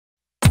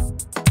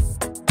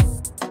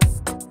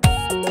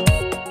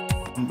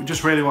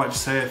just really wanted to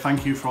say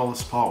thank you for all the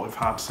support we've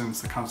had since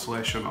the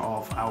cancellation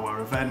of our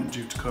event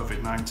due to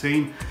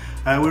COVID-19.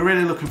 We're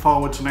really looking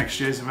forward to next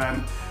year's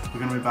event.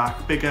 We're going to be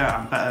back bigger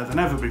and better than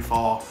ever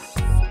before.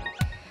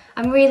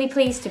 I'm really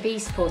pleased to be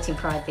supporting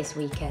Pride this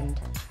weekend,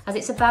 as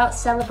it's about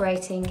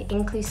celebrating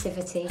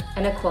inclusivity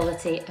and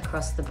equality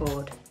across the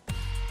board.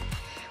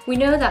 We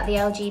know that the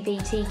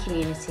LGBT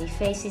community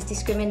faces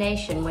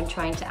discrimination when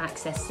trying to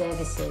access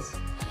services,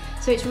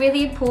 so it's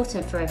really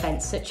important for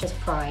events such as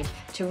Pride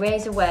to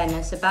raise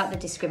awareness about the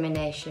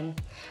discrimination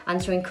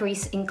and to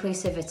increase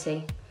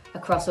inclusivity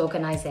across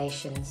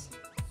organisations.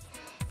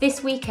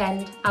 This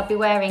weekend I'll be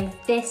wearing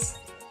this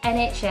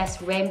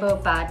NHS rainbow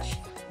badge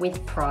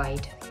with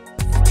pride.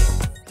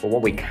 But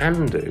what we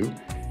can do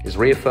is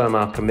reaffirm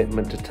our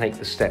commitment to take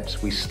the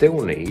steps we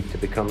still need to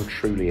become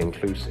truly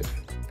inclusive.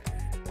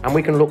 And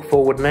we can look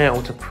forward now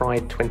to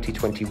Pride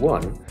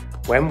 2021,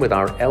 when with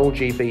our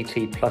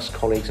LGBT+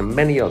 colleagues and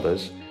many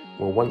others,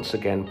 we'll once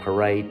again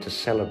parade to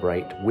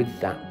celebrate with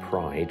that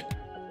pride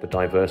the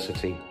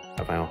diversity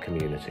of our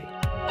community.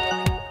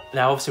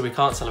 Now obviously we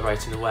can't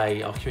celebrate in the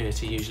way our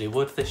community usually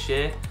would this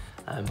year,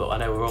 but I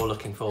know we're all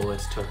looking forward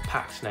to a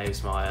packed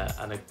Knavesmire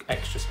and an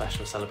extra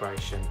special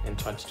celebration in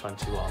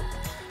 2021.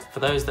 For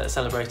those that are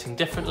celebrating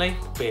differently,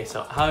 be it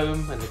at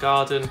home, in the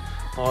garden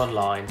or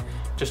online,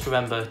 just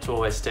remember to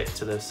always stick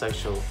to the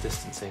social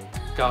distancing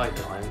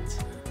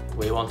guidelines.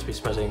 We want to be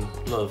spreading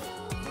love